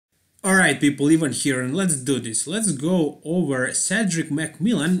Alright people, Ivan here, and let's do this. Let's go over Cedric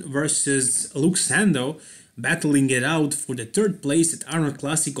McMilan versus Luke Sandoe, battling it out for the third place at Arnold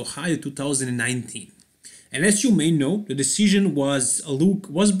Classic Ohio 2019. And as you may know, the decision was Luke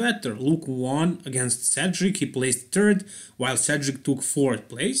was better. Luke won against Cedric, he placed third, while Cedric took fourth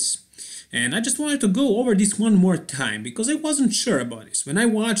place. And I just wanted to go over this one more time, because I wasn't sure about this. When I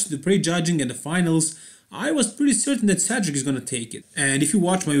watched the pre-judging and the finals, I was pretty certain that Cedric is gonna take it. And if you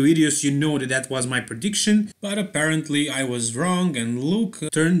watch my videos, you know that that was my prediction. But apparently I was wrong, and Luke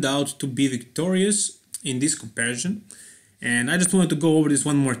turned out to be victorious in this comparison. And I just wanted to go over this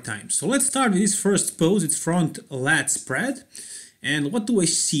one more time. So let's start with this first pose. It's front lat spread. And what do I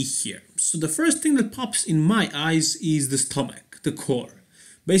see here? So the first thing that pops in my eyes is the stomach, the core.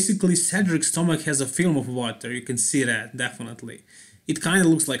 Basically, Cedric's stomach has a film of water. You can see that, definitely. It kind of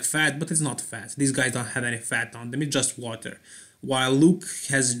looks like fat, but it's not fat. These guys don't have any fat on them, it's just water. While Luke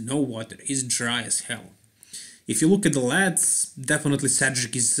has no water, he's dry as hell. If you look at the lats, definitely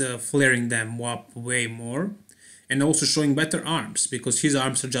Cedric is flaring them up way more. And also showing better arms, because his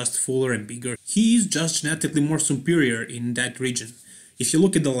arms are just fuller and bigger. He is just genetically more superior in that region. If you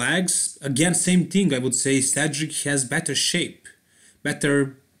look at the legs, again, same thing, I would say Cedric has better shape.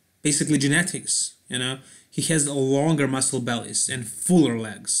 Better, basically, genetics, you know. He has longer muscle bellies and fuller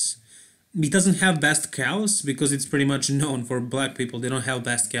legs. He doesn't have best cows because it's pretty much known for black people. They don't have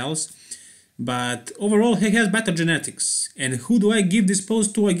best cows. But overall, he has better genetics. And who do I give this pose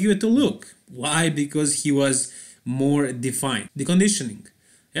to? I give it to Luke. Why? Because he was more defined. The conditioning.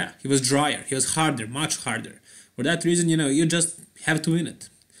 Yeah, he was drier. He was harder, much harder. For that reason, you know, you just have to win it.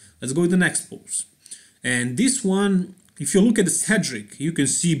 Let's go to the next pose. And this one, if you look at the Cedric, you can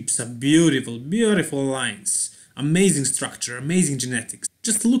see some beautiful, beautiful lines. Amazing structure, amazing genetics.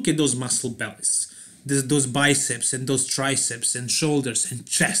 Just look at those muscle bellies. Those biceps and those triceps and shoulders and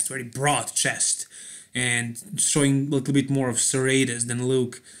chest, very broad chest. And showing a little bit more of serratus than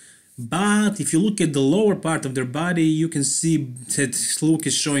Luke. But if you look at the lower part of their body, you can see that Luke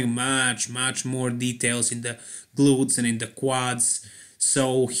is showing much more details in the glutes and in the quads.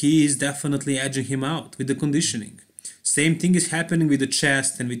 So he is definitely edging him out with the conditioning. Same thing is happening with the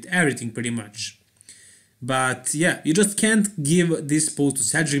chest and with everything pretty much. But yeah, you just can't give this pose to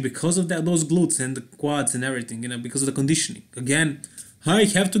Cedric because of those glutes and the quads and everything, you know, because of the conditioning. Again, I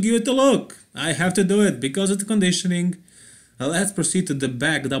have to give it to Luke. I have to do it because of the conditioning. Let's proceed to the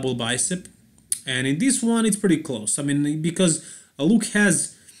back double bicep. And in this one, it's pretty close. I mean, because Luke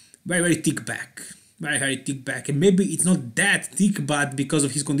has very thick back. Very thick back. And maybe it's not that thick, but because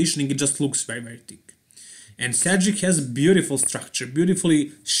of his conditioning, it just looks very thick. And Cedric has beautiful structure,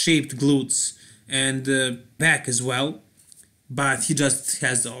 beautifully shaped glutes and back as well. But he just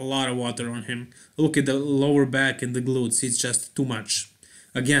has a lot of water on him. Look at the lower back and the glutes, it's just too much.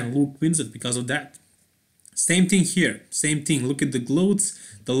 Again, Luke wins it because of that. Same thing here, same thing. Look at the glutes,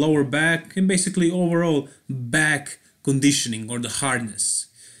 the lower back, and basically overall back conditioning or the hardness.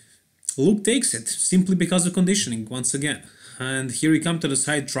 Luke takes it simply because of conditioning once again. And here we come to the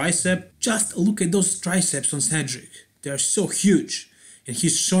side tricep. Just look at those triceps on Cedric. They are so huge. And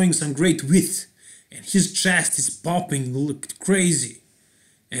he's showing some great width. And his chest is popping, look crazy.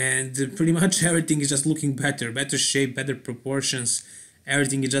 And pretty much everything is just looking better. Better shape, better proportions.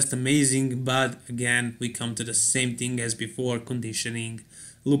 Everything is just amazing. But again, we come to the same thing as before, conditioning.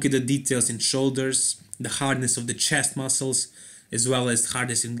 Look at the details in shoulders. The hardness of the chest muscles. As well as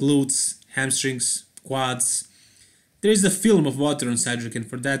hardness in glutes, hamstrings, quads. There is a film of water on Cedric, and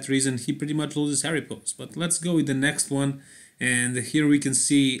for that reason he pretty much loses every pose. But let's go with the next one. And here we can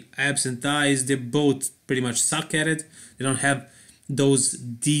see abs and thighs. They both pretty much suck at it. They don't have those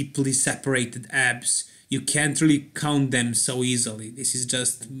deeply separated abs. You can't really count them so easily. This is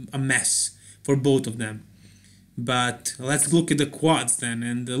just a mess for both of them. But let's look at the quads then,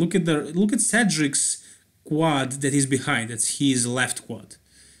 and look at Cedric's quad that is behind. That's his left quad.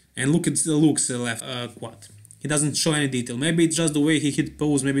 And look at Luke's left quad. He doesn't show any detail. Maybe it's just the way he hit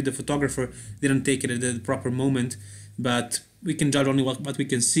pose. Maybe the photographer didn't take it at the proper moment. But we can judge only what we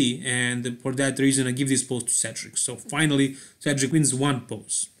can see. And for that reason, I give this pose to Cedric. So finally, Cedric wins one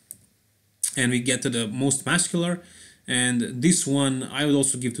pose. And we get to the most muscular. And this one, I would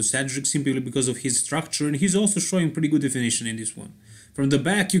also give to Cedric simply because of his structure. And he's also showing pretty good definition in this one. From the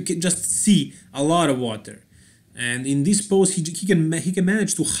back, you can just see a lot of water. And in this pose, he can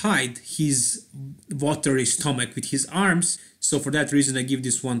manage to hide his watery stomach with his arms. So for that reason, I give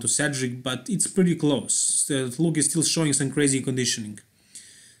this one to Cedric, but it's pretty close. Luke is still showing some crazy conditioning.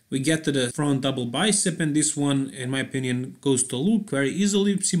 We get to the front double bicep, and this one, in my opinion, goes to Luke very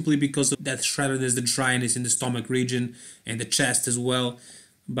easily, simply because of that shreddedness, the dryness in the stomach region and the chest as well.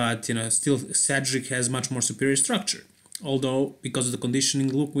 but still Cedric has much more superior structure. Although because of the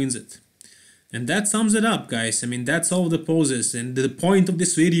conditioning, Luke wins it. And that sums it up, guys. I mean, that's all the poses. And the point of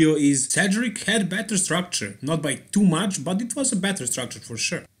this video is Cedric had better structure. Not by too much, but it was a better structure for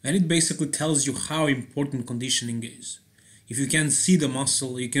sure. And it basically tells you how important conditioning is. If you can't see the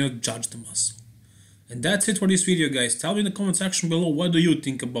muscle, you cannot judge the muscle. And that's it for this video, guys. Tell me in the comment section below what do you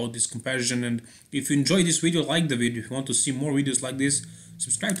think about this comparison. And if you enjoyed this video, like the video. If you want to see more videos like this,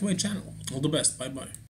 subscribe to my channel. All the best. Bye bye.